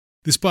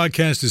This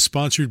podcast is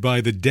sponsored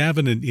by the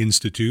Davenant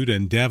Institute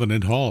and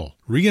Davenant Hall,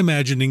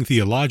 reimagining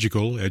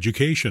theological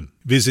education.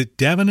 Visit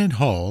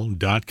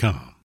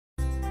davenanthall.com.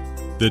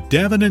 The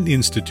Davenant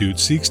Institute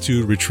seeks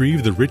to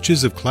retrieve the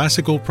riches of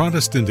classical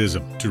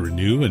Protestantism to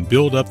renew and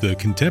build up the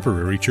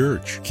contemporary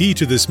church. Key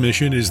to this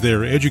mission is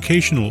their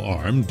educational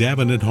arm,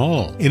 Davenant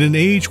Hall. In an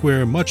age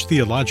where much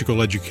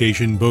theological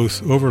education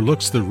both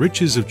overlooks the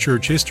riches of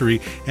church history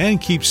and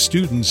keeps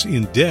students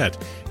in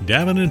debt,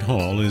 Davenant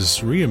Hall is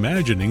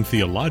reimagining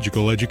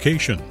theological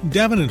education.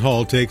 Davenant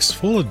Hall takes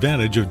full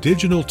advantage of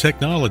digital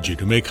technology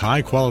to make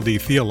high-quality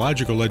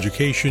theological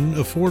education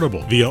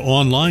affordable via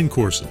online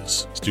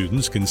courses.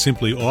 Students can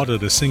simply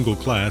audit a single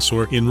class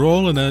or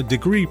enroll in a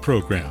degree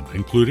program,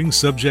 including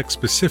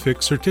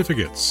subject-specific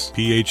certificates,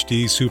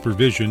 PhD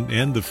supervision,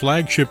 and the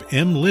flagship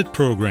MLit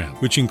program,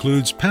 which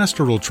includes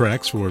pastoral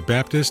tracks for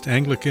Baptist,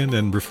 Anglican,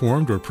 and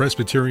Reformed or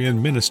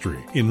Presbyterian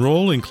ministry.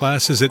 Enroll in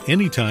classes at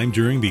any time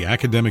during the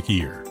academic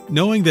year.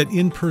 Knowing that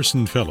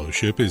in-person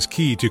fellowship is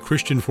key to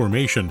Christian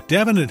formation,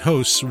 Davenant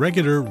hosts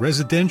regular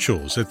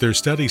residentials at their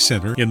study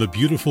center in the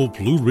beautiful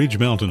Blue Ridge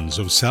Mountains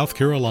of South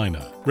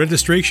Carolina.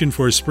 Registration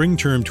for spring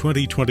term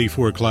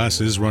 2024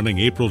 classes running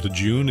April to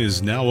June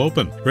is now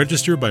open.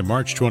 Register by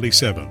March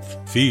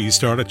 27th. Fees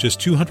start at just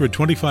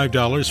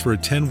 $225 for a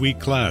 10-week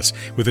class,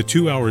 with a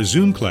 2-hour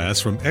Zoom class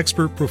from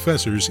expert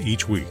professors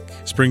each week.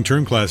 Spring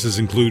term classes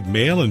include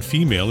Male and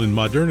Female in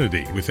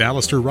Modernity with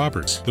Alistair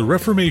Roberts, The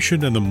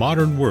Reformation and the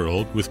Modern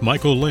World with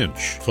Michael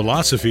Lynch,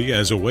 Philosophy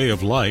as a Way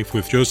of Life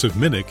with Joseph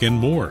Minnick, and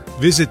more.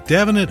 Visit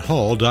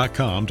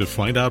davenanthall.com to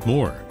find out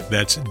more.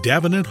 That's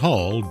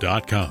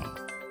davenanthall.com.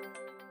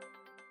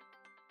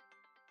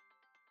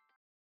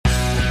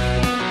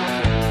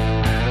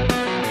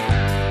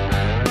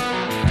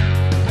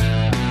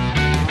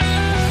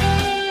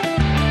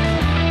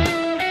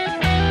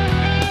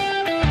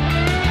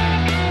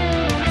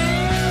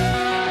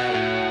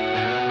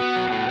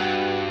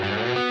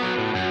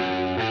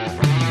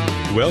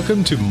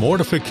 Welcome to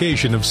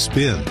Mortification of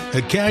Spin,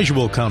 a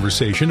casual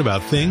conversation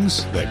about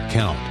things that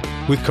count,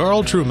 with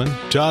Carl Trueman,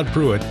 Todd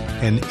Pruitt,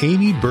 and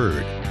Amy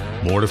Bird.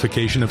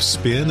 Mortification of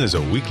Spin is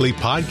a weekly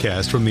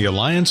podcast from the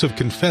Alliance of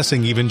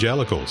Confessing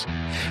Evangelicals.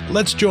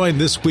 Let's join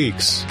this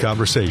week's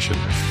conversation.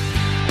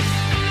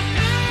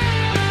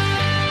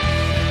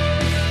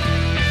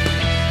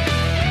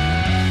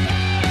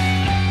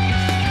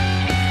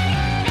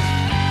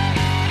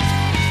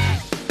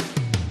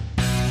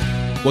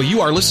 Well,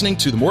 you are listening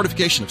to the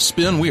Mortification of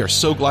Spin. We are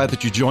so glad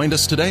that you joined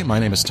us today. My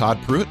name is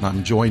Todd Pruitt, and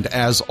I'm joined,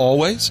 as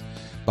always,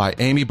 by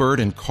Amy Bird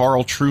and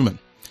Carl Trueman.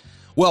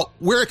 Well,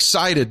 we're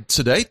excited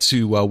today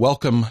to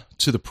welcome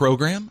to the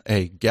program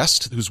a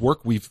guest whose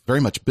work we've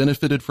very much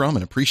benefited from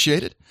and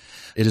appreciated.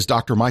 It is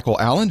Dr. Michael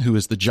Allen, who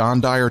is the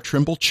John Dyer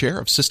Trimble Chair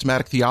of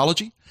Systematic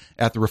Theology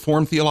at the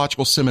Reformed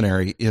Theological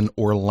Seminary in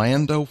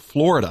Orlando,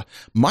 Florida.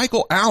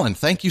 Michael Allen,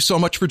 thank you so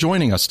much for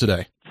joining us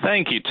today.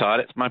 Thank you,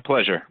 Todd. It's my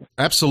pleasure.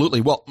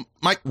 Absolutely. Well,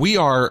 Mike, we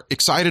are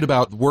excited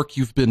about the work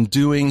you've been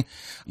doing.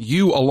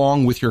 You,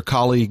 along with your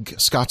colleague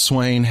Scott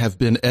Swain, have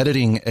been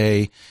editing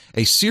a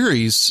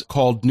series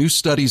called New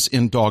Studies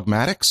in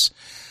Dogmatics.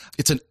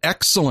 It's an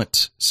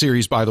excellent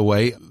series, by the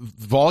way.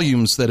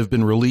 Volumes that have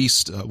been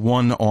released,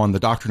 one on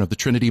the Doctrine of the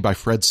Trinity by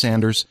Fred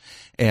Sanders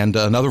and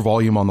another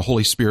volume on the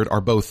Holy Spirit,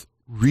 are both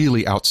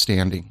really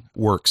outstanding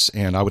works,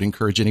 and I would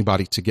encourage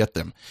anybody to get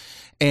them.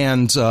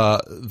 And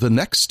the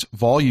next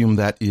volume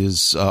that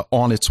is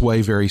on its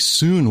way very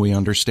soon, we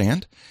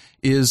understand,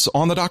 is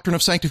on the Doctrine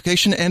of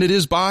Sanctification, and it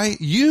is by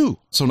you.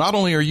 So not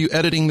only are you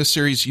editing the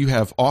series, you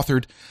have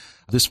authored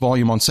this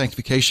volume on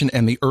sanctification,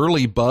 and the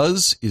early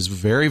buzz is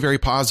very, very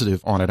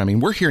positive on it. I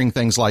mean, we're hearing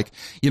things like,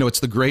 it's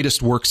the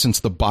greatest work since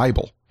the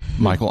Bible.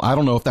 Michael, I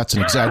don't know if that's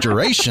an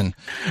exaggeration,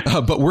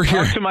 but we're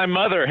hearing... Talk to my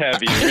mother,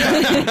 have you?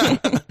 Yeah.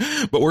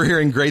 But we're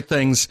hearing great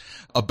things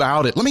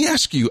about it. Let me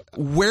ask you,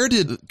 where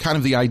did kind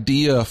of the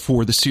idea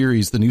for the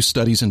series, the New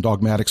Studies in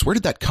Dogmatics, where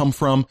did that come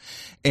from?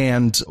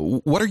 And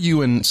what are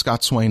you and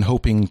Scott Swain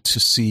hoping to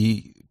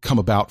see come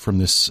about from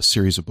this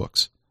series of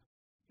books?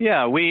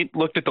 Yeah, we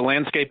looked at the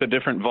landscape of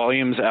different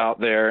volumes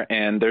out there,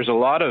 and there's a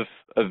lot of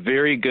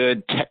very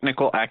good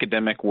technical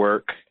academic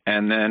work.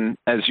 And then,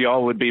 as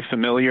y'all would be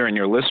familiar and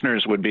your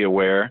listeners would be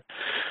aware,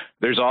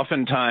 there's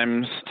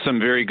oftentimes some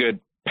very good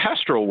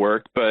pastoral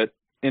work, but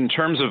in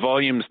terms of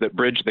volumes that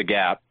bridge the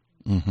gap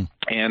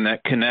and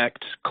that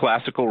connect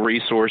classical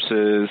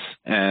resources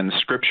and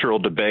scriptural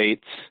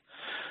debates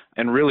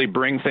and really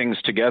bring things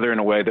together in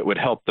a way that would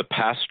help the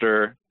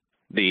pastor,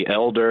 the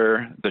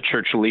elder, the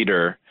church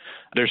leader,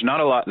 there's not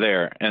a lot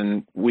there.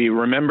 And we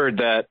remembered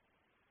that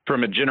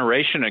from a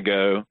generation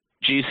ago,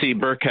 G.C.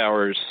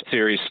 Berkauer's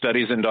series,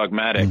 Studies in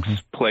Dogmatics,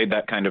 played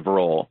that kind of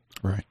role.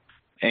 Right.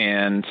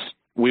 And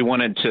we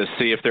wanted to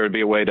see if there would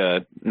be a way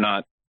to,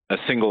 not a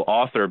single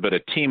author, but a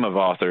team of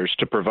authors,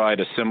 to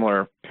provide a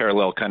similar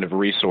parallel kind of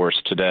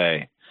resource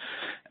today.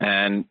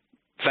 And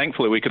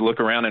thankfully, we could look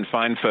around and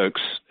find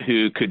folks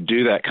who could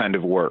do that kind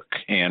of work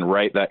and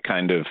write that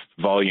kind of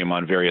volume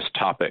on various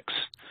topics.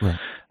 Right.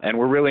 And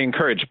we're really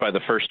encouraged by the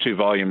first two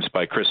volumes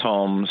by Chris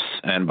Holmes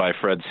and by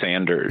Fred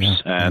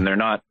Sanders. And they're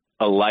not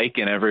alike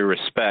in every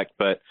respect,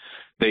 but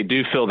they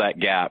do fill that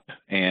gap,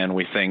 and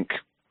we think,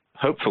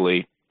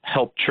 hopefully,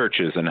 help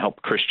churches and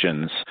help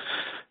Christians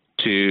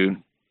to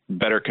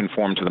better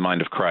conform to the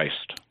mind of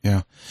Christ.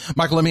 Yeah.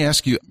 Michael, let me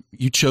ask you,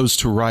 you chose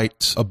to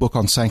write a book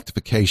on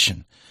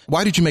sanctification.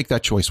 Why did you make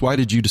that choice? Why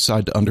did you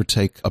decide to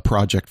undertake a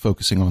project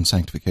focusing on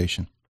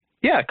sanctification?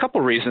 Yeah, a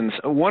couple reasons.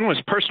 One was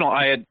personal.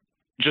 I had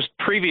just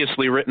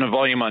previously written a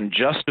volume on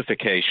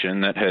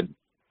justification that had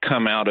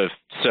come out of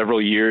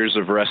several years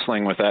of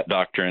wrestling with that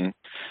doctrine.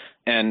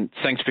 And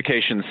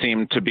sanctification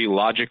seemed to be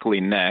logically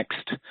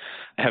next,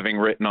 having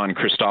written on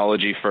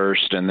Christology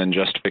first and then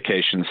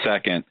justification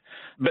second.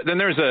 But then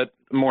there's a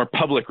more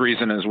public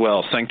reason as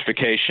well.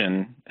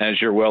 Sanctification,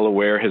 as you're well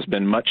aware, has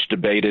been much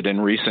debated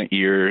in recent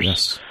years,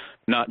 Yes.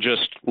 Not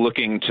just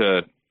looking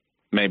to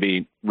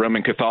maybe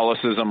Roman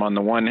Catholicism on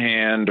the one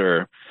hand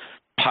or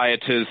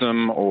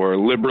pietism or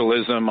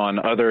liberalism on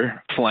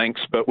other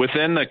flanks, but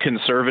within the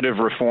conservative,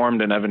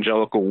 Reformed, and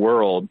evangelical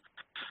world,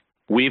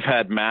 we've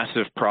had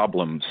massive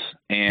problems,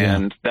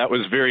 and that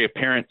was very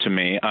apparent to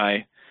me.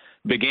 I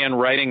began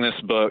writing this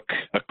book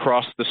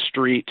across the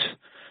street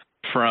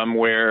from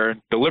where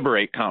the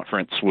Liberate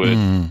Conference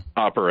would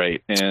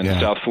operate in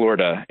South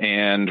Florida,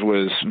 and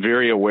was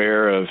very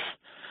aware of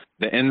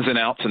the ins and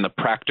outs and the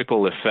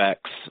practical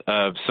effects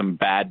of some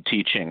bad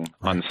teaching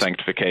on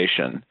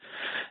sanctification.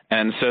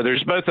 And so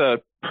there's both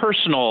a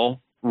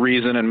personal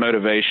reason and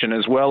motivation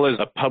as well as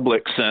a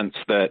public sense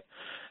that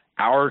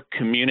our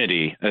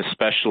community,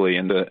 especially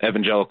in the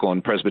evangelical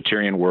and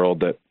Presbyterian world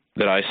that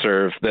I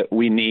serve, that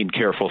we need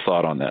careful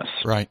thought on this.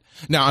 Right.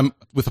 Now, I'm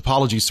with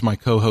apologies to my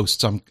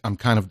co-hosts. I'm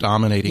kind of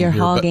dominating You're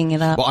here. hogging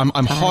it up. Well,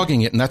 I'm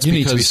hogging it, and that's You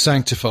because need to be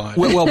sanctified.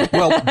 Well,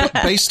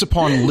 based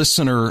upon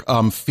listener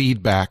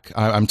feedback,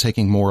 I'm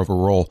taking more of a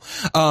role.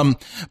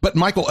 But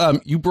Michael,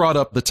 you brought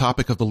up the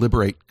topic of the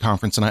Liberate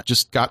Conference, and I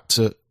just got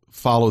to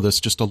follow this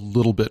just a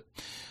little bit.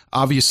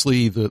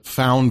 Obviously, the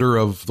founder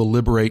of the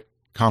Liberate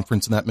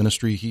Conference in that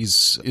ministry,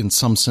 he's in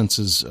some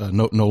senses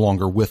no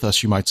longer with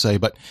us, you might say,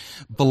 but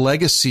the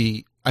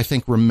legacy, I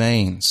think,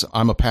 remains.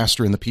 I'm a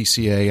pastor in the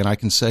PCA, and I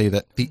can say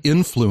that the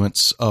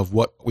influence of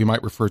what we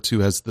might refer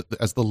to as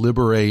the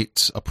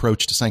Liberate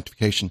approach to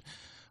sanctification,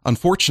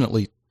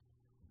 unfortunately,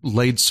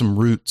 laid some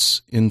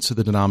roots into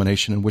the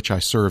denomination in which I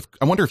serve.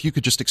 I wonder if you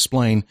could just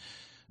explain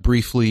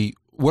briefly,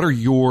 what are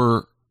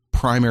your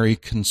primary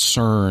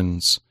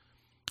concerns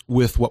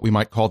with what we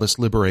might call this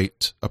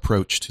Liberate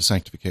approach to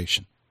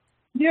sanctification?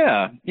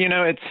 Yeah,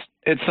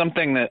 it's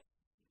something that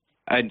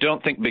I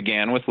don't think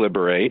began with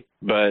Liberate,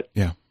 but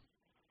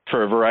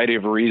for a variety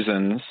of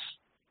reasons,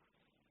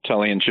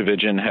 Tully and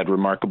Chivijan had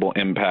remarkable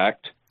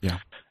impact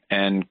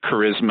and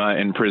charisma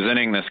in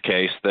presenting this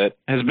case that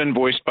has been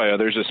voiced by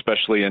others,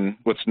 especially in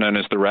what's known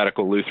as the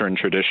radical Lutheran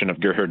tradition of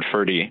Gerhard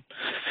Forde.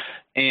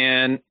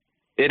 And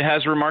it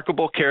has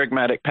remarkable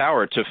charismatic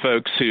power to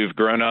folks who've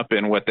grown up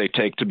in what they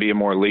take to be a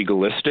more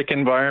legalistic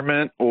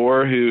environment,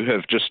 or who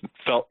have just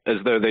felt as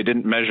though they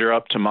didn't measure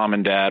up to mom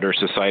and dad or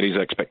society's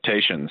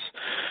expectations.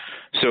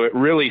 So it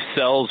really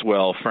sells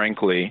well,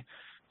 frankly,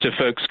 to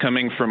folks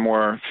coming from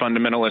more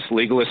fundamentalist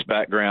legalist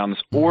backgrounds,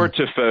 or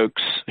to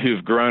folks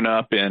who've grown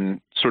up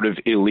in sort of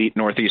elite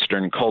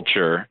Northeastern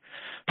culture,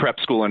 prep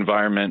school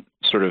environment,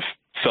 sort of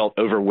felt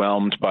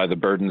overwhelmed by the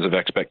burdens of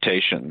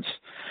expectations.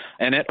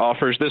 And it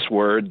offers this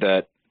word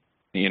that,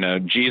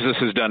 Jesus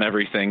has done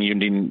everything, you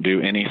needn't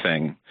do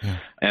anything,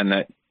 and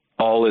that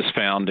all is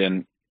found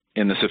in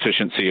the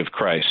sufficiency of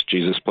Christ.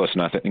 Jesus plus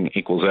nothing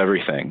equals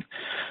everything.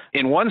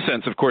 In one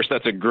sense, of course,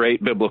 that's a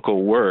great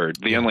biblical word,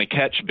 the only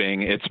catch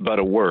being it's but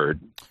a word.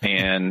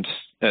 And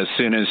as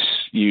soon as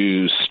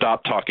you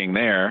stop talking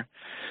there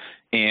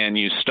and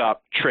you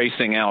stop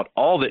tracing out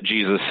all that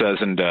Jesus says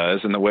and does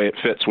and the way it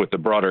fits with the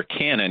broader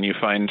canon, you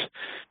find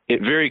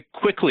it very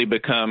quickly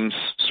becomes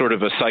sort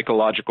of a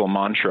psychological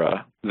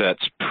mantra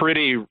that's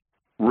pretty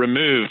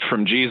removed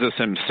from Jesus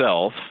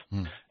himself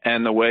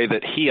and the way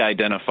that he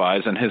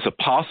identifies and his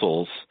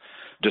apostles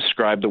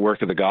describe the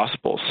work of the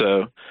gospel.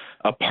 So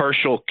a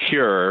partial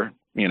cure,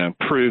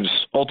 proves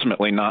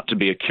ultimately not to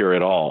be a cure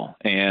at all.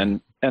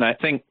 And I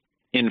think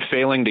in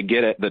failing to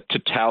get at the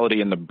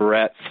totality and the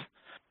breadth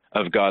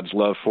of God's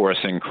love for us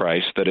in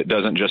Christ, that it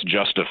doesn't just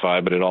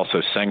justify, but it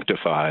also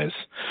sanctifies,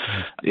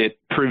 it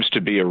proves to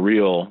be a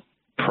real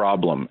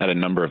problem at a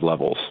number of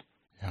levels.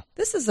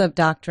 This is a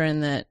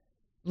doctrine that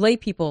lay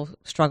people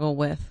struggle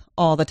with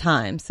all the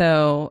time.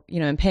 So,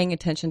 in paying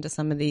attention to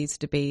some of these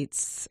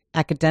debates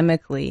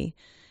academically,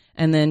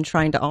 and then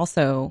trying to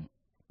also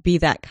be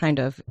that kind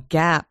of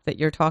gap that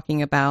you're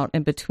talking about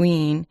in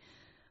between,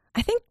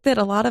 I think that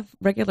a lot of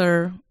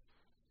regular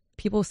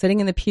people sitting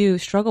in the pew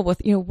struggle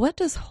with, what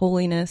does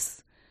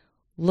holiness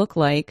look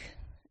like?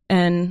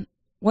 And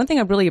one thing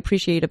I really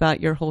appreciate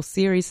about your whole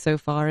series so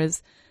far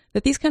is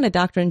that these kind of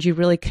doctrines you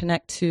really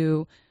connect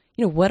to,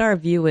 what our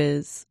view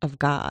is of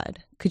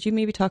God. Could you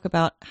maybe talk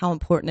about how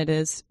important it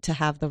is to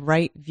have the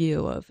right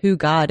view of who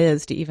God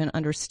is to even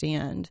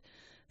understand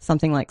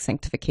something like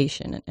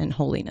sanctification and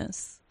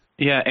holiness?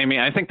 Yeah, Amy,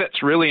 I think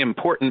that's really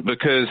important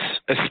because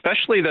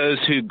especially those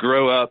who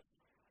grow up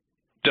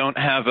don't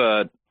have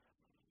a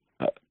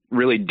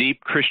really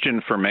deep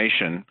Christian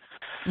formation,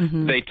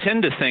 they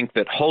tend to think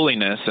that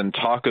holiness and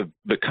talk of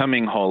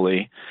becoming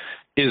holy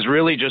is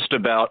really just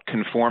about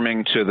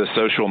conforming to the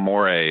social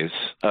mores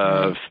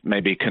of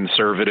maybe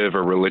conservative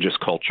or religious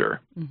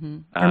culture.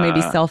 Or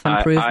maybe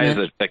self-improvement. I,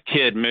 as a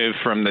kid, moved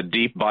from the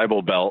deep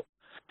Bible Belt,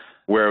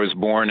 where I was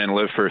born and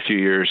lived for a few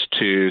years,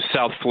 to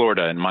South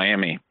Florida in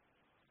Miami.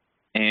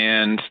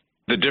 And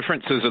the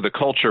differences of the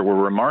culture were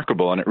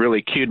remarkable, and it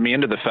really cued me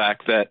into the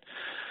fact that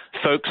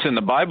folks in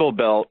the Bible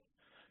Belt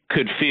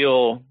could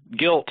feel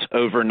guilt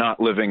over not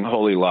living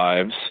holy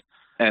lives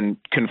and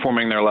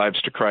conforming their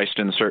lives to Christ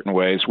in certain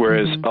ways,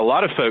 whereas a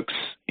lot of folks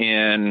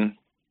in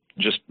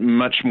just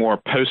much more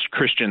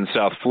post-Christian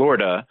South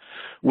Florida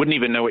wouldn't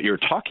even know what you're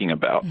talking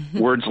about.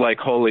 Words like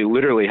holy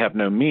literally have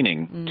no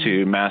meaning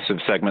to massive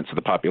segments of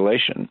the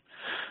population.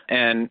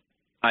 And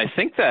I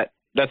think that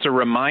that's a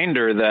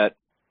reminder that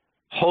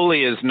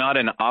holy is not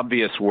an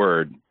obvious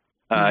word.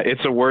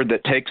 It's a word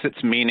that takes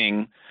its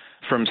meaning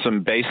from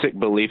some basic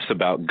beliefs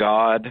about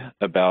God,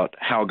 about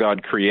how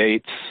God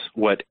creates,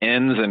 what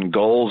ends and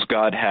goals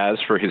God has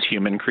for his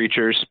human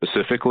creatures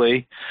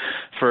specifically,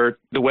 for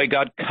the way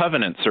God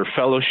covenants or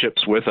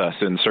fellowships with us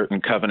in certain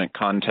covenant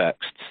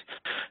contexts.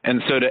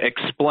 And so to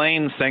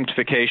explain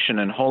sanctification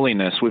and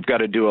holiness, we've got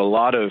to do a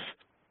lot of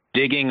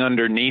digging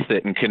underneath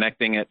it and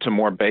connecting it to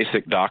more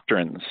basic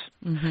doctrines.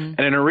 And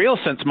in a real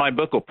sense, my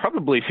book will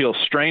probably feel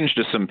strange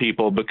to some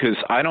people because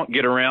I don't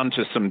get around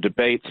to some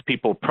debates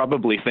people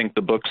probably think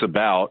the book's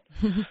about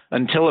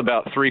until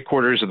about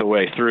 3/4 of the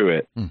way through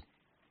it.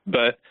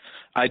 But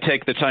I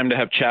take the time to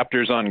have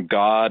chapters on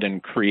God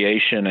and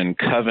creation and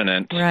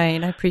covenant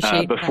Right, I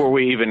appreciate before that.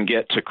 we even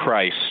get to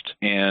Christ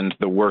and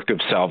the work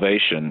of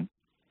salvation.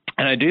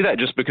 And I do that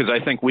just because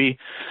I think we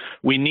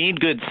need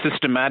good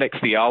systematic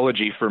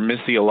theology for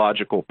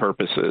missiological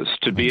purposes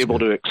to be able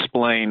to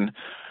explain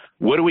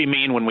what do we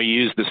mean when we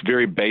use this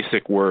very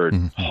basic word,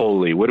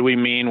 holy? What do we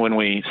mean when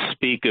we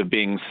speak of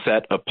being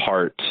set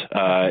apart?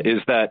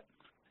 Is that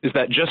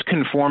just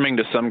conforming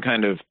to some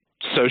kind of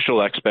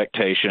social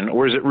expectation,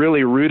 or is it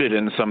really rooted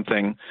in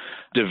something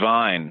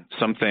divine,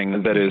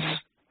 something that is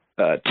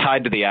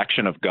tied to the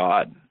action of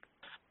God?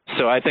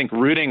 So I think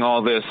rooting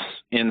all this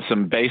in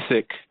some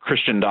basic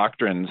Christian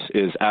doctrines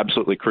is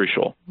absolutely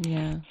crucial.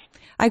 Yeah.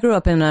 I grew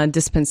up in a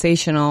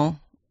dispensational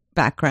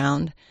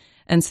background.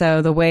 And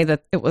so the way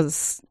that it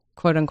was,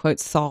 quote unquote,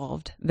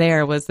 solved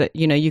there was that,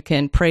 you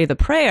can pray the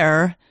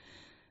prayer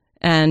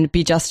and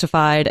be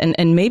justified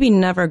and maybe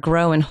never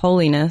grow in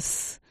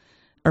holiness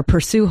or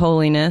pursue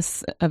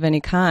holiness of any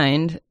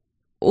kind.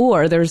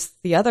 Or there's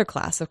the other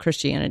class of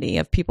Christianity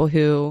of people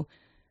who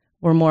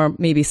were more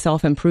maybe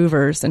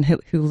self-improvers and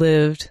who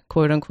lived,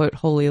 quote unquote,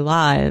 holy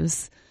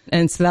lives.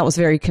 And so that was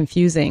very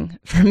confusing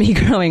for me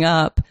growing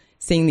up,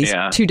 seeing these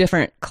two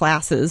different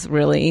classes,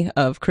 really,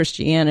 of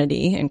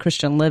Christianity and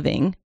Christian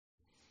living.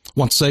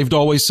 Once saved,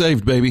 always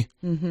saved, baby.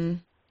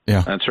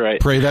 Yeah. That's right.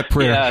 Pray that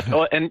prayer. Yeah.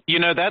 Well, and,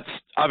 that's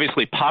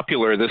obviously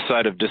popular this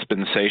side of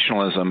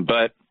dispensationalism,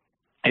 but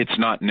it's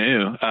not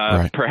new.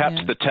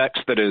 Perhaps the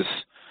text that has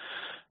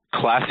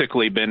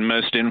classically been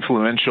most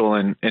influential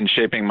in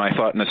shaping my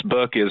thought in this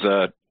book is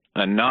a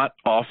not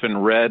often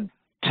read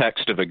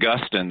text of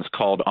Augustine's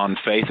called On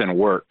Faith and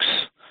Works.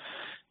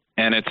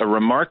 And it's a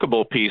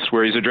remarkable piece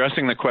where he's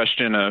addressing the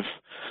question of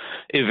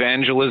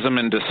evangelism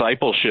and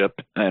discipleship.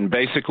 And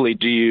basically,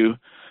 do you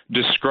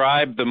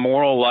describe the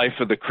moral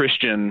life of the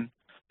Christian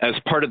as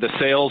part of the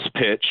sales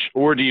pitch,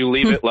 or do you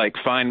leave it like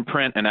fine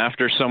print, and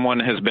after someone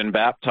has been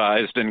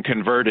baptized and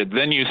converted,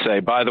 then you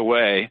say, by the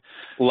way,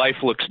 life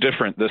looks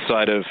different this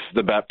side of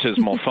the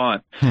baptismal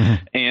font.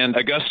 And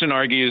Augustine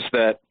argues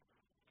that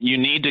you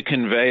need to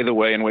convey the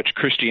way in which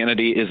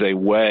Christianity is a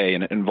way,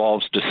 and it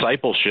involves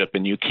discipleship,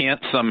 and you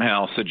can't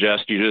somehow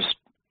suggest you just,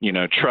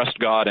 trust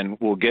God and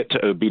we'll get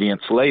to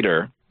obedience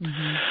later.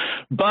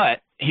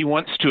 But he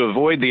wants to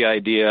avoid the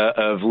idea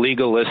of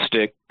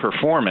legalistic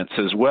performance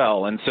as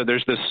well. And so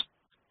there's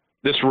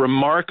this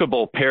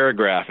remarkable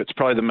paragraph, it's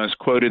probably the most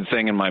quoted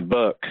thing in my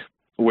book,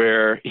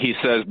 where he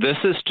says, this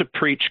is to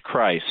preach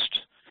Christ.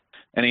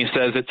 And he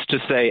says it's to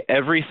say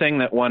everything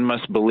that one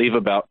must believe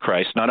about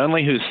Christ, not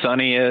only whose son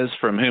he is,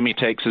 from whom he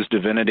takes his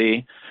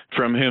divinity,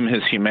 from whom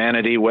his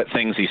humanity, what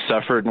things he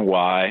suffered and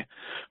why,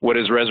 what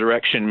his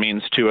resurrection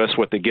means to us,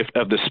 what the gift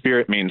of the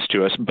Spirit means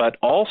to us, but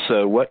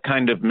also what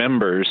kind of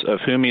members of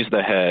whom he's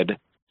the head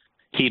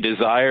he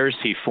desires,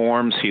 he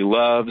forms, he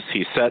loves,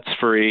 he sets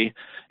free,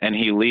 and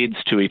he leads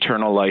to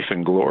eternal life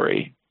and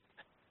glory.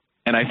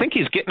 And I think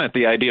he's getting at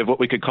the idea of what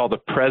we could call the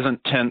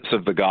present tense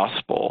of the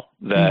gospel,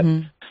 that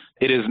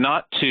it is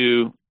not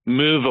to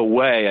move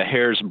away a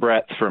hair's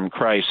breadth from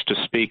Christ to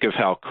speak of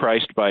how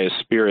Christ by his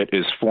Spirit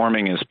is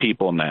forming his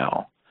people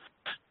now,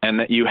 and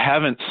that you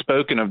haven't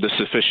spoken of the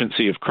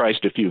sufficiency of Christ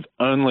if you've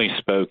only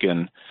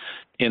spoken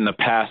in the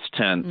past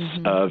tense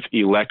of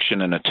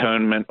election and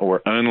atonement,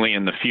 or only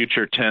in the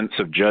future tense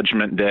of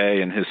judgment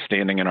day and his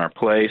standing in our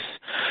place.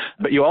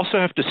 But you also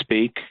have to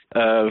speak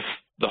of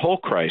the whole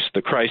Christ,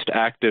 the Christ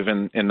active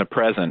in the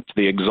present,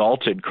 the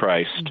exalted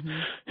Christ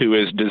who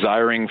is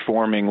desiring,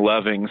 forming,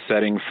 loving,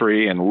 setting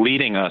free, and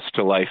leading us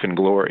to life and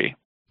glory.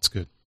 That's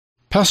good.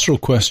 Pastoral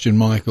question,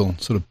 Michael,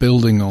 sort of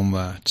building on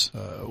that.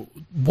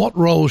 What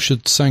role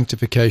should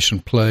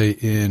sanctification play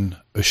in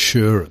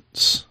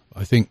assurance?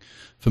 I think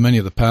for many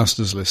of the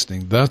pastors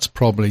listening, that's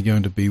probably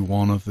going to be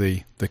one of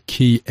the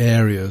key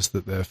areas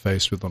that they're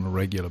faced with on a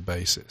regular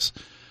basis.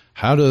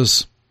 How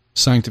does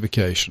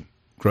sanctification,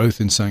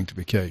 growth in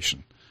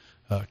sanctification,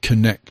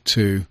 connect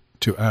to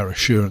our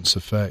assurance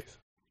of faith?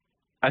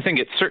 I think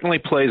it certainly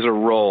plays a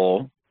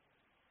role.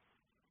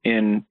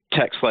 In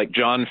texts like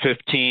John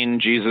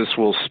 15, Jesus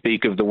will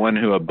speak of the one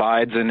who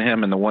abides in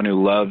him and the one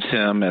who loves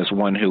him as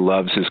one who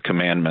loves his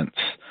commandments.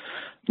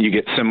 You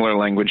get similar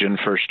language in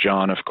 1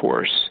 John, of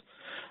course.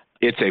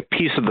 It's a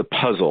piece of the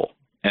puzzle.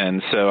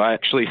 And so I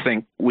actually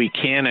think we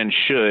can and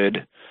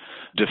should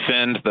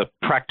defend the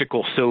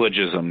practical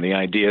syllogism, the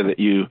idea that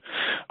you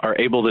are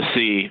able to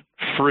see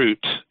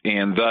fruit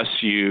and thus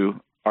you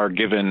are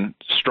given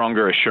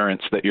stronger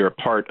assurance that you're a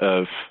part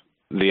of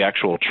the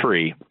actual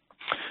tree.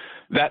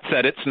 That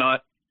said, it's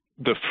not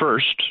the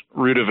first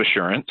root of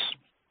assurance,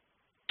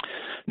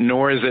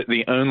 nor is it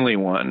the only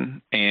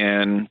one.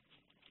 And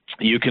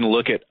you can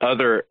look at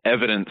other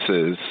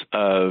evidences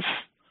of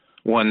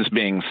one's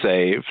being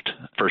saved.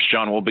 1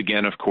 John will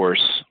begin, of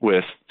course,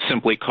 with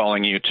simply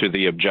calling you to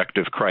the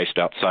objective Christ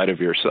outside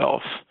of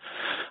yourself,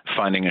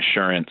 finding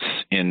assurance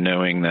in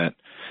knowing that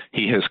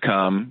he has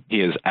come, he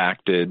has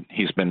acted,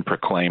 he's been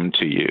proclaimed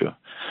to you.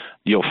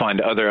 You'll find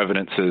other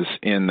evidences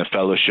in the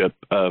fellowship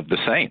of the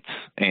saints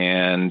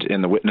and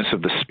in the witness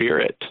of the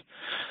Spirit.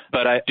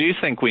 But I do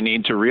think we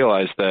need to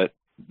realize that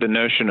the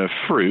notion of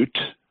fruit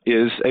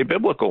is a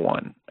biblical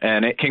one,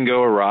 and it can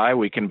go awry.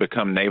 We can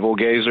become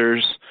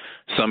navel-gazers.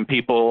 Some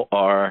people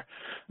are,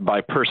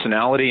 by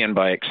personality and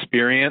by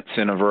experience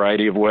in a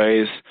variety of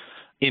ways,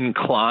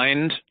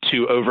 inclined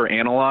to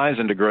overanalyze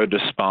and to grow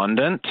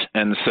despondent.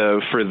 And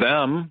so for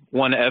them,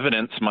 one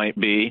evidence might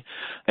be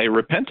a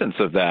repentance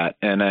of that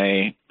and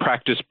a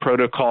practice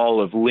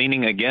protocol of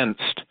leaning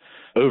against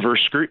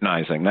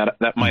over-scrutinizing.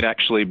 That might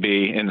actually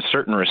be, in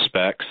certain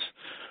respects,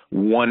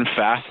 one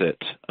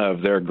facet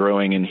of their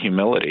growing in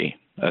humility,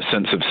 a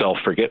sense of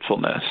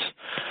self-forgetfulness.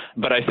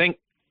 But I think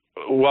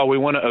while we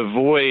want to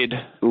avoid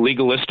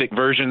legalistic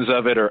versions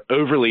of it or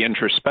overly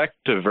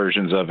introspective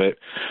versions of it,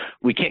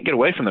 we can't get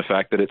away from the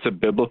fact that it's a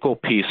biblical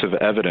piece of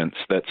evidence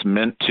that's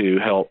meant to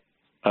help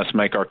us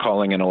make our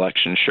calling and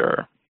election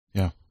sure.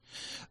 Yeah.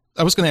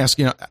 I was going to ask,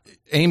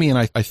 Amy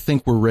and I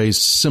think were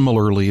raised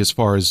similarly as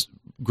far as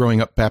growing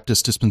up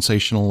Baptist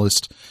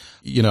dispensationalist.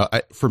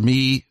 For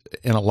me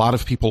and a lot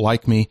of people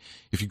like me,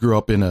 if you grew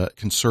up in a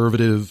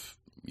conservative,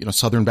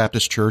 Southern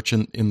Baptist church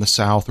in the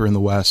South or in the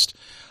West,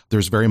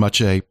 there's very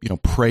much a,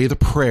 pray the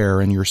prayer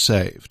and you're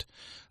saved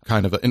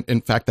kind of. In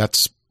fact,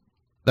 that's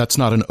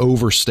not an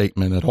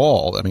overstatement at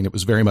all. I mean, it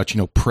was very much,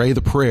 pray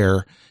the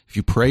prayer. If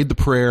you prayed the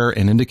prayer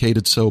and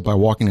indicated so by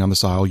walking down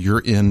this aisle,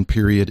 you're in,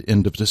 period,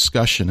 end of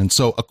discussion. And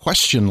so a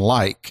question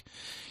like,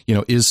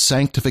 is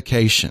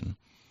sanctification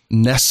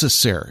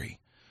necessary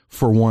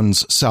for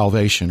one's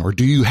salvation, or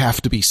do you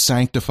have to be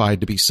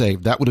sanctified to be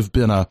saved? That would have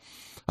been a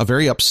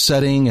very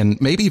upsetting and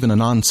maybe even a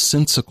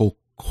nonsensical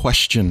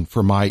question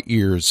for my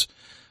ears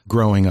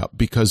growing up,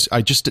 because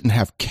I just didn't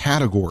have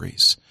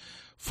categories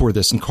for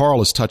this. And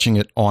Carl is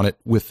touching on it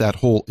with that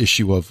whole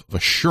issue of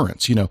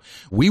assurance.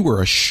 We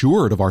were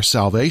assured of our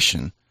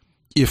salvation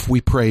if we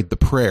prayed the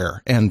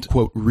prayer and,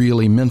 quote,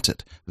 really meant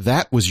it.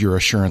 That was your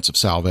assurance of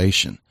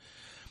salvation.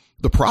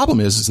 The problem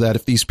is that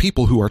if these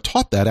people who are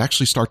taught that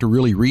actually start to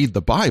really read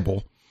the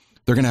Bible,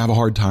 they're going to have a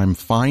hard time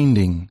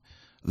finding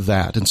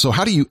that. And so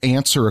how do you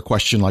answer a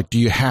question like, do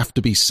you have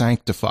to be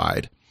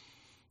sanctified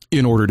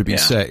in order to be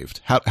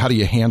saved? How do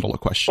you handle a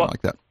question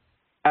like that?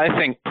 I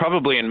think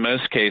probably in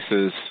most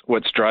cases,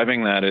 what's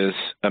driving that is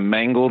a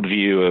mangled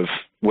view of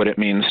what it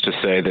means to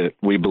say that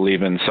we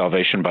believe in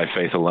salvation by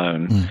faith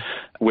alone,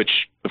 which,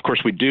 of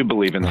course, we do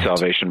believe in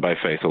salvation by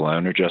faith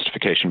alone or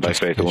justification by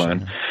faith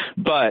alone.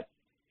 But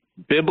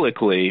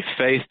biblically,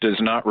 faith does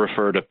not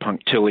refer to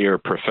punctiliar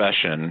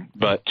profession,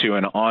 but to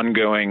an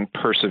ongoing,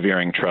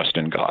 persevering trust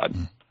in God.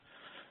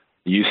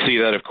 You see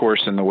that, of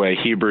course, in the way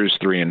Hebrews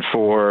 3 and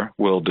 4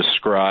 will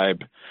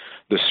describe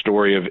the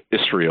story of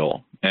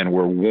Israel, and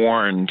were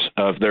warned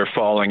of their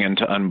falling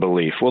into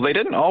unbelief. Well, they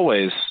didn't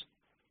always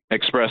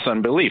express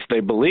unbelief. They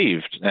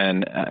believed.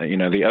 And,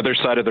 the other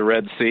side of the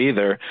Red Sea,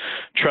 they're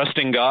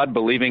trusting God,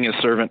 believing his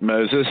servant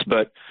Moses,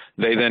 but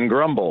they then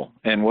grumble.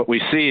 And what we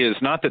see is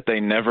not that they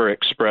never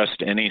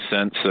expressed any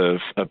sense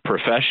of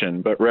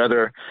profession, but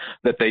rather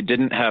that they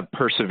didn't have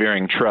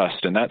persevering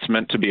trust. And that's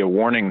meant to be a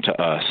warning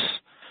to us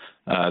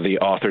The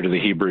author to the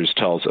Hebrews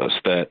tells us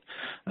that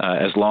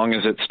as long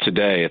as it's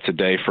today, it's a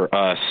day for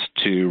us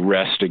to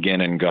rest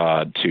again in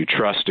God, to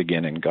trust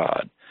again in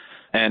God.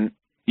 And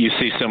you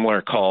see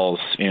similar calls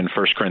in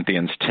 1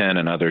 Corinthians 10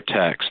 and other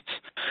texts.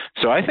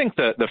 So I think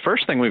that the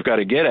first thing we've got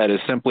to get at is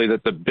simply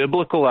that the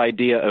biblical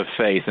idea of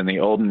faith in the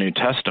Old and New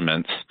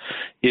Testaments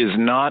is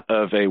not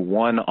of a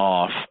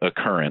one-off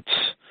occurrence,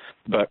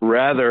 but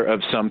rather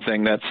of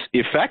something that's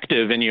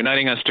effective in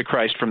uniting us to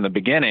Christ from the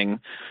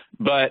beginning,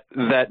 but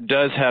that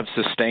does have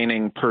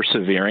sustaining,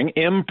 persevering,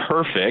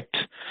 imperfect,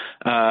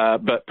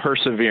 but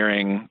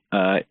persevering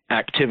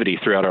activity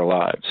throughout our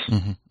lives.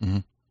 Mm-hmm, mm-hmm.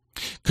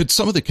 Could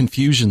some of the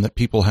confusion that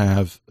people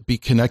have be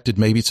connected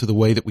maybe to the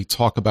way that we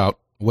talk about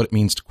what it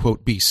means to,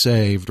 quote, be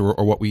saved, or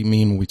what we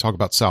mean when we talk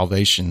about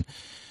salvation?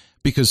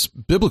 Because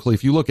biblically,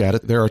 if you look at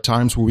it, there are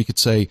times where we could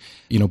say,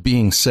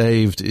 being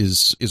saved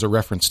is a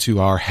reference to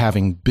our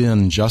having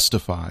been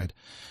justified.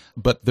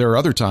 But there are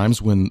other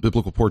times when the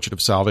biblical portrait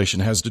of salvation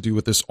has to do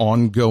with this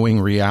ongoing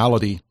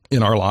reality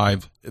in our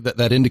life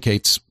that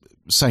indicates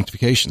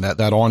sanctification,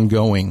 that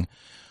ongoing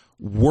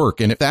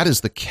work. And if that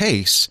is the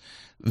case,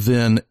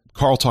 then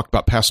Carl talked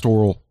about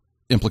pastoral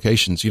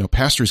implications.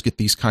 Pastors get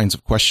these kinds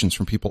of questions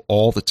from people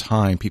all the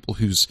time, people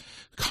whose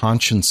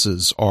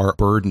consciences are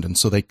burdened. And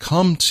so they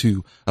come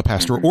to a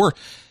pastor, or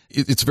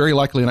it's very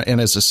likely,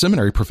 and as a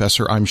seminary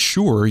professor, I'm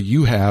sure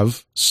you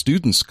have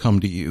students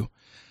come to you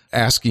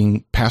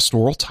asking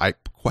pastoral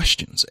type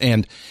questions.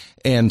 And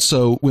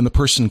so when the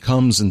person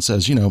comes and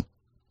says,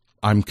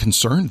 I'm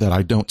concerned that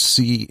I don't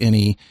see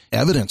any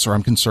evidence, or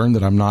I'm concerned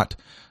that I'm not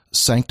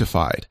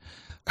sanctified,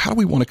 how do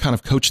we want to kind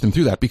of coach them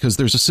through that? Because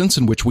there's a sense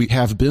in which we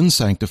have been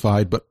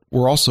sanctified, but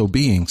we're also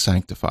being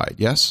sanctified.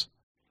 Yes?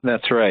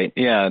 That's right.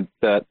 Yeah.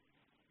 That,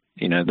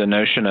 the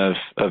notion of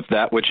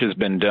that which has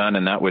been done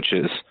and that which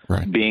is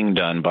being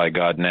done by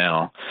God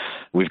now.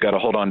 We've got to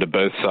hold on to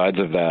both sides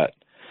of that.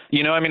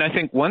 I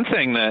think one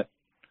thing that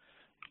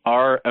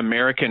our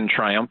American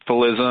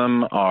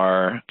triumphalism,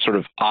 our sort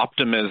of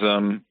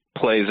optimism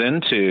plays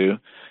into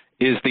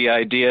is the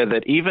idea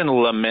that even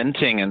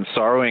lamenting and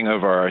sorrowing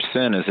over our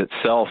sin is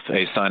itself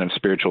a sign of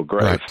spiritual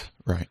growth.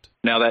 Right.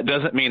 Now, that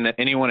doesn't mean that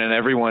anyone and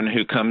everyone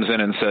who comes in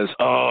and says,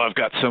 I've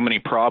got so many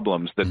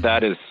problems,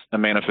 that is a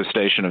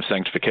manifestation of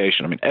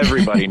sanctification.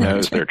 Everybody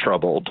knows they're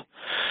troubled.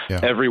 Yeah.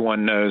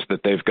 Everyone knows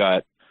that they've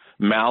got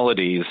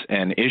maladies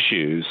and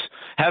issues.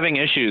 Having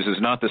issues is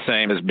not the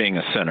same as being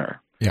a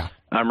sinner. Yeah.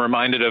 I'm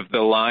reminded of the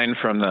line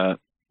from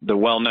the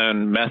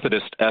well-known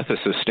Methodist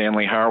ethicist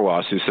Stanley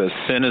Hauerwas, who says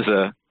sin is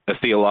a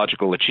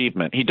theological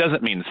achievement. He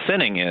doesn't mean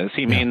sinning is.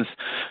 He means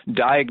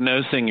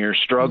diagnosing your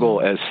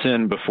struggle as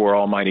sin before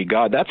Almighty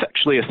God. That's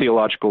actually a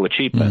theological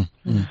achievement.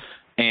 Mm-hmm.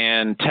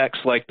 And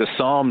texts like the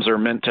Psalms are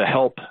meant to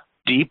help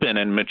deepen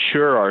and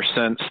mature our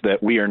sense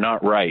that we are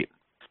not right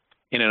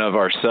in and of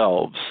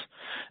ourselves.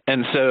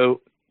 And so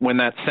when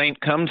that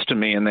saint comes to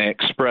me and they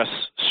express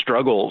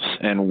struggles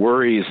and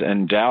worries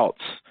and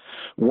doubts,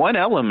 one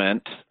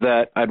element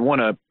that I'd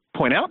want to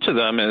point out to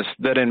them is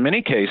that in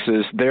many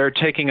cases, they're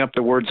taking up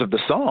the words of the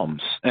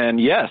Psalms. And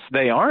yes,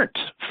 they aren't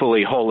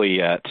fully holy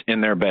yet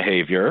in their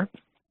behavior,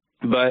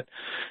 but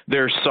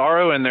their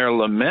sorrow and their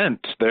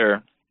lament,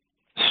 their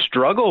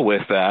struggle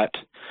with that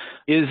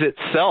is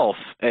itself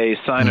a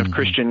sign of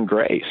Christian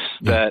grace,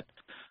 that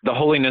the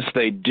holiness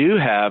they do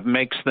have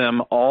makes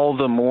them all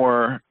the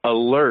more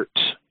alert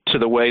to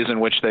the ways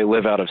in which they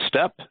live out of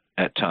step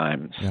at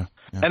times. Yeah.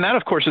 And that,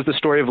 of course, is the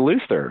story of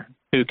Luther,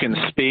 who can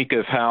speak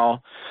of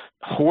how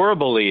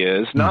horrible he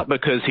is, not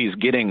because he's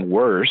getting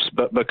worse,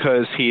 but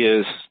because he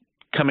is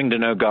coming to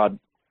know God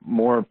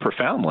more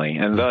profoundly.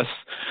 And thus,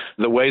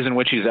 the ways in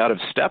which he's out of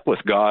step with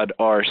God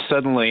are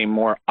suddenly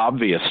more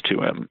obvious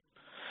to him.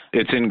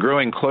 It's in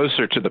growing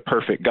closer to the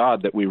perfect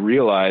God that we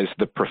realize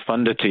the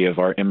profundity of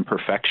our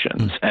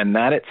imperfections. And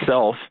that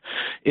itself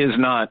is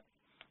not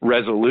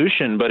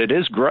resolution, but it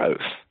is growth.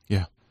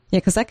 Yeah,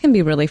 because that can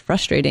be really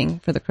frustrating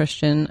for the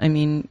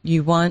Christian.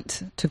 You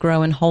want to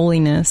grow in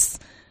holiness,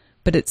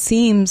 but it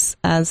seems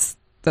as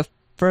the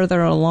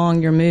further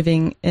along you're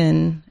moving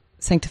in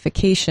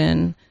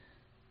sanctification,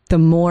 the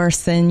more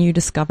sin you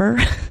discover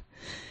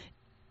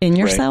in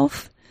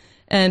yourself.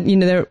 Right. And,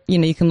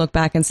 you can look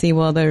back and see,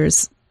 well,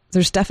 there's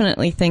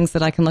definitely things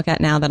that I can look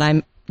at now that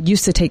I'm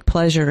used to take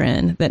pleasure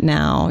in that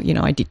now,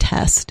 I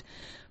detest.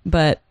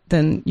 But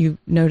then you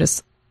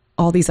notice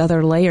all these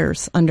other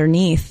layers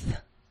underneath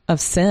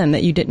of sin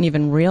that you didn't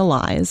even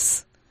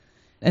realize.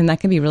 And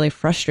that can be really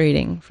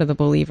frustrating for the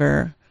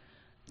believer,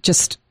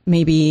 just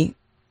maybe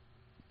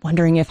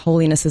wondering if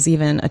holiness is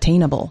even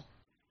attainable.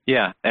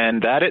 Yeah,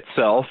 and that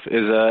itself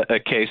is a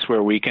case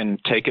where we can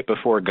take it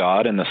before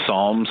God, and the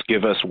Psalms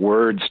give us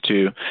words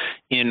to,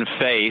 in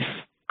faith,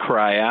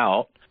 cry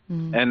out.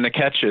 And the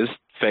catch is,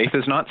 faith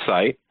is not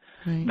sight.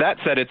 Right. That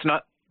said, it's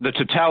not the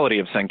totality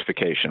of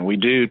sanctification. We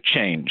do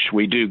change,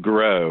 we do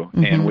grow,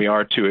 and we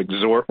are to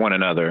exhort one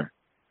another.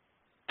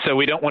 So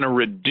we don't want to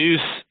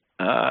reduce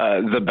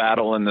the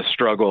battle and the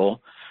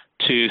struggle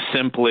to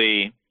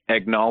simply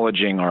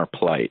acknowledging our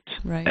plight.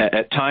 Right.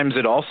 At times,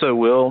 it also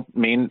will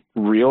mean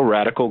real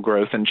radical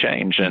growth and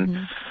change.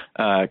 And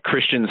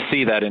Christians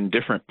see that in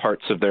different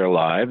parts of their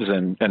lives.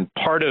 And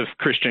part of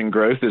Christian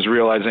growth is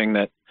realizing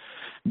that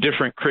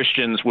different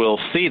Christians will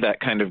see that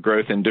kind of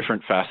growth in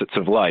different facets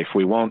of life.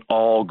 We won't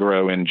all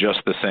grow in just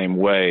the same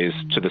ways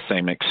to the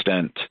same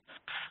extent.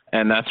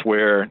 And that's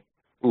where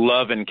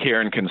love and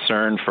care and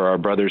concern for our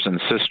brothers and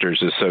sisters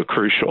is so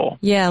crucial.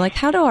 Yeah, like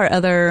how do our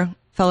other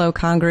fellow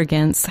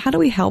congregants, how do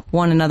we help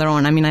one another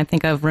on? I mean, I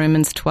think of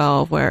Romans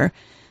 12 where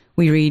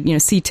we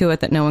read, see to it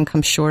that no one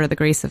comes short of the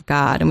grace of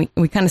God. And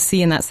we kind of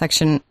see in that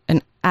section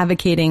an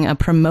advocating, a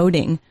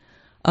promoting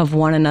of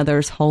one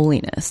another's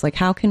holiness. Like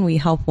how can we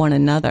help one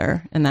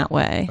another in that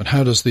way? And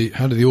how do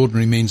the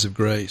ordinary means of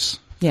grace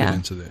fit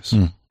into this?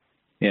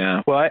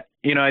 Yeah, well,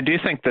 I do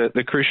think that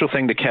the crucial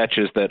thing to catch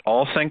is that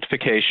all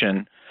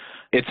sanctification,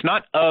 it's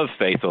not of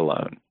faith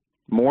alone.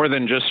 More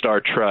than just our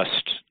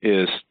trust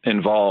is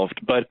involved.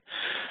 But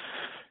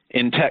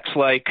in texts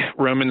like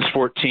Romans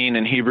 14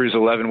 and Hebrews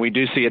 11, we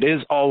do see it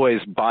is always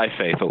by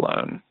faith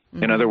alone.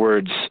 In other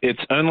words,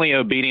 it's only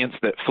obedience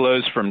that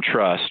flows from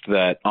trust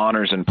that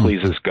honors and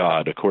pleases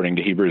God, according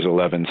to Hebrews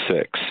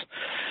 11:6.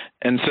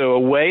 And so a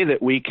way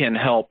that we can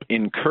help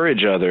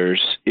encourage others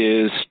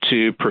is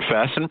to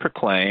profess and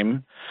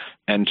proclaim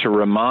and to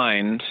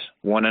remind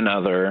one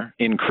another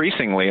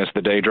increasingly as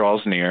the day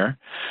draws near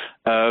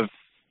of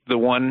the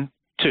one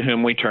to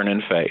whom we turn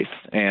in faith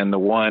and the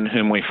one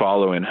whom we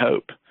follow in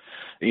hope.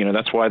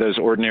 That's why those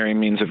ordinary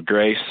means of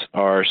grace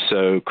are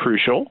so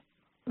crucial.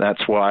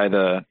 That's why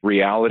the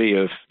reality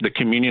of the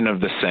communion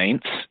of the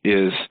saints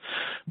is,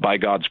 by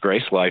God's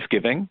grace,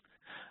 life-giving,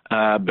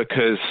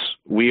 because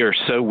we are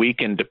so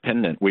weak and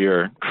dependent. We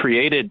are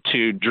created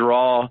to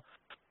draw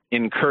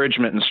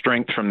encouragement and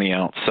strength from the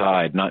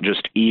outside, not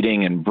just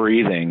eating and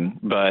breathing,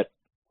 but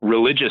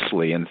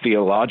religiously and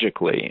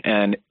theologically.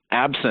 And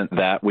absent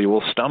that, we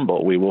will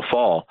stumble, we will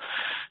fall.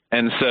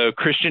 And so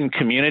Christian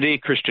community,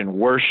 Christian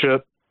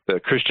worship, the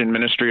Christian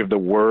ministry of the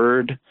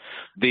Word,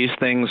 these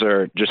things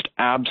are just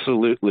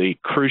absolutely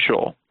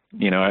crucial.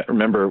 I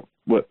remember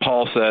what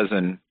Paul says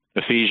in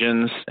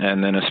Ephesians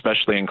and then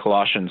especially in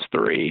Colossians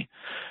 3,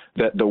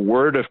 that the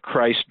Word of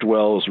Christ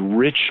dwells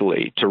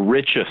richly, to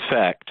rich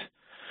effect,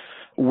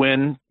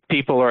 when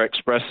people are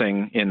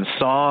expressing in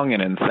song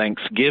and in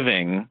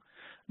thanksgiving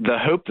the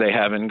hope they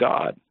have in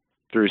God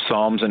through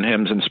psalms and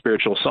hymns and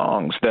spiritual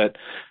songs, that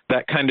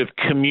kind of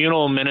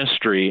communal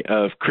ministry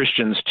of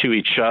Christians to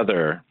each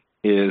other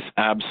is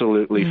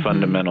absolutely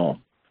fundamental.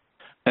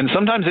 And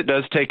sometimes it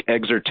does take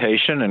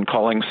exhortation and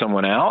calling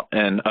someone out,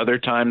 and other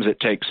times it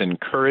takes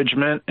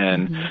encouragement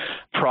and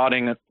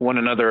prodding one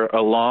another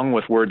along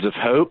with words of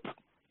hope.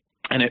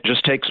 And it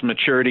just takes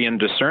maturity and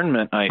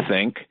discernment, I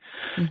think,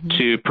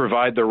 to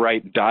provide the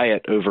right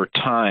diet over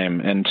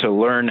time and to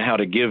learn how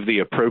to give the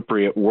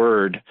appropriate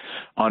word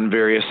on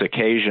various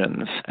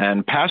occasions.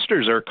 And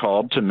pastors are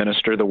called to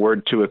minister the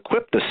word to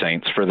equip the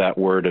saints for that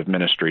word of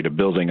ministry, to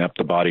building up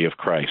the body of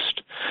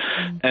Christ.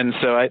 And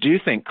so I do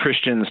think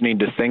Christians need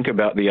to think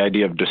about the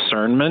idea of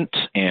discernment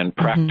and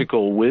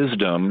practical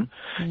wisdom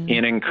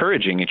in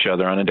encouraging each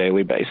other on a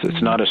daily basis.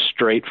 It's not a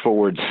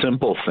straightforward,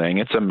 simple thing.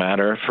 It's a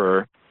matter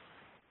for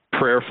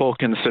prayerful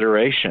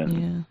consideration.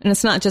 Yeah. And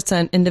it's not just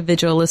an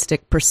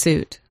individualistic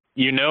pursuit.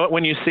 You know it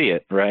when you see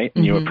it, right?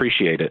 And you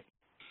appreciate it.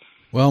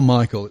 Well,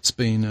 Michael, it's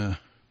been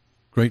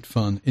great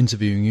fun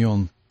interviewing you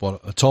on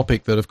a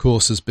topic that, of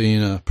course, has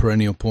been a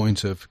perennial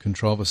point of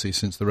controversy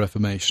since the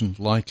Reformation,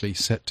 likely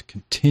set to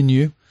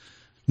continue.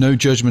 No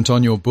judgment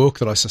on your book,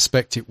 that I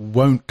suspect it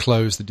won't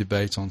close the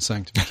debate on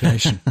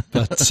sanctification.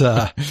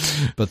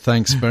 But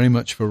thanks very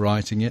much for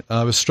writing it.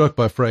 I was struck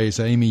by a phrase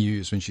Amy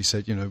used when she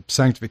said,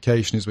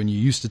 sanctification is when you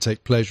used to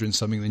take pleasure in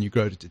something, then you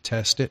grow to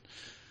detest it.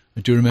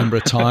 I do remember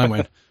a time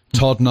when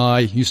Todd and I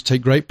used to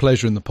take great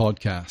pleasure in the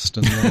podcast,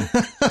 and then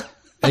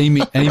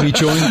Amy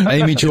joined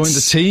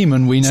the team,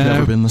 and we now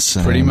never been the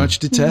same. Pretty much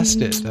detest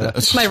it.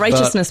 My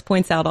righteousness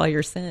points out all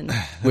your sin.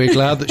 We're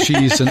glad that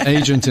she's an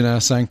agent in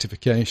our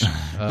sanctification.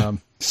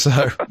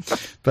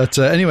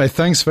 Anyway,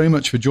 thanks very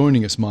much for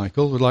joining us,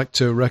 Michael. We'd like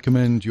to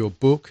recommend your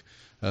book,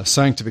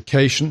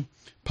 Sanctification,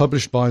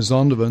 published by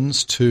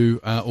Zondervan, to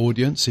our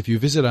audience. If you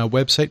visit our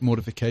website,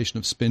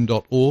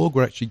 mortificationofspin.org,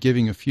 we're actually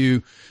giving a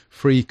few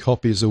free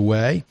copies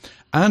away.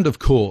 And, of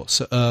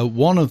course,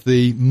 one of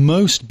the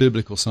most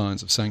biblical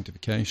signs of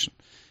sanctification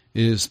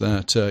is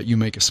that you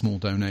make a small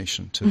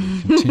donation to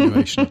the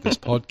continuation of this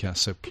podcast.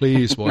 So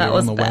please, while you're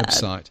on the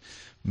website,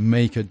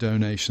 make a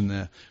donation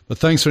there. But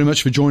thanks very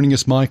much for joining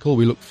us, Michael.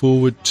 We look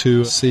forward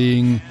to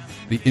seeing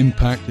the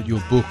impact that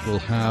your book will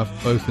have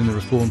both in the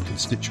Reformed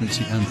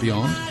constituency and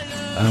beyond.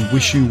 And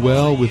wish you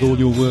well with all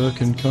your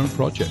work and current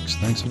projects.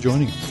 Thanks for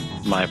joining us.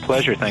 My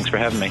pleasure. Thanks for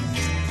having me.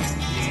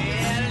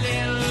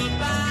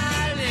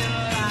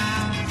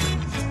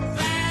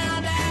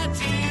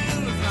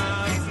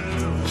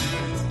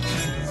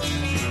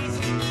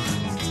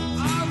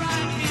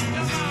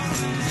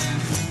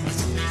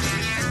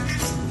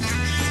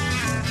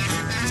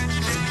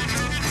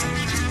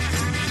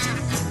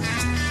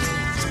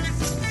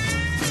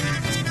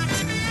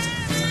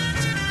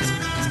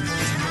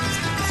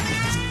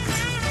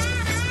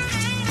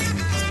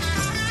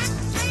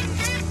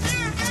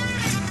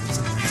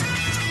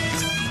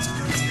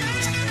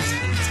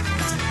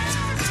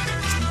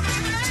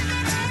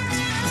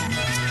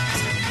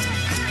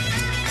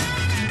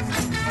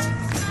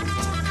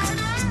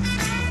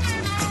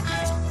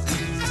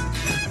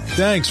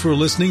 Thanks for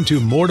listening to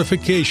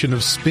Mortification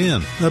of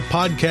Spin, a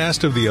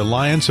podcast of the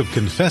Alliance of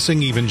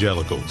Confessing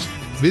Evangelicals.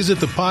 Visit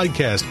the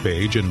podcast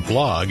page and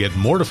blog at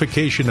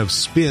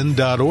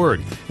mortificationofspin.org,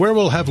 where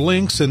we'll have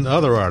links and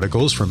other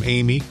articles from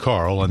Amy,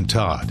 Carl, and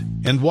Todd.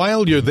 And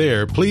while you're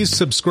there, please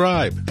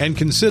subscribe and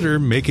consider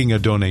making a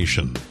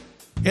donation.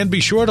 And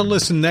be sure to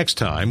listen next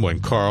time when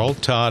Carl,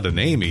 Todd, and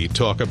Amy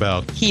talk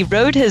about he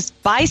rode his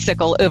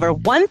bicycle over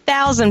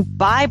 1,000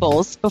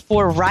 Bibles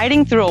before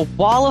riding through a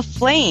wall of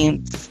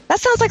flames.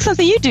 That sounds like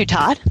something you do,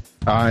 Todd.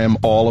 I am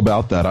all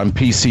about that. I'm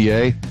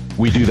PCA.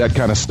 We do that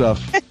kind of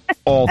stuff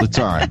all the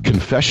time.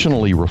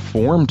 Confessionally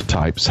reformed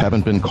types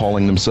haven't been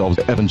calling themselves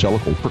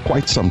evangelical for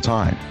quite some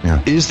time.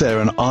 Yeah. Is there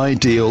an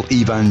ideal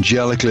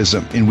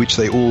evangelicalism in which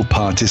they all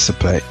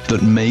participate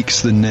that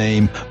makes the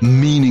name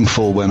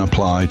meaningful when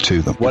applied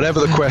to them? Whatever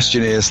the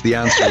question is, the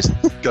answer is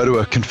go to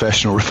a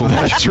confessional reform.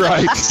 That's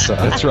right.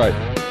 That's right.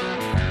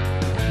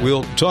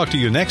 We'll talk to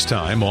you next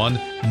time on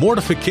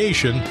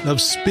Mortification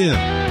of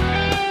Spin.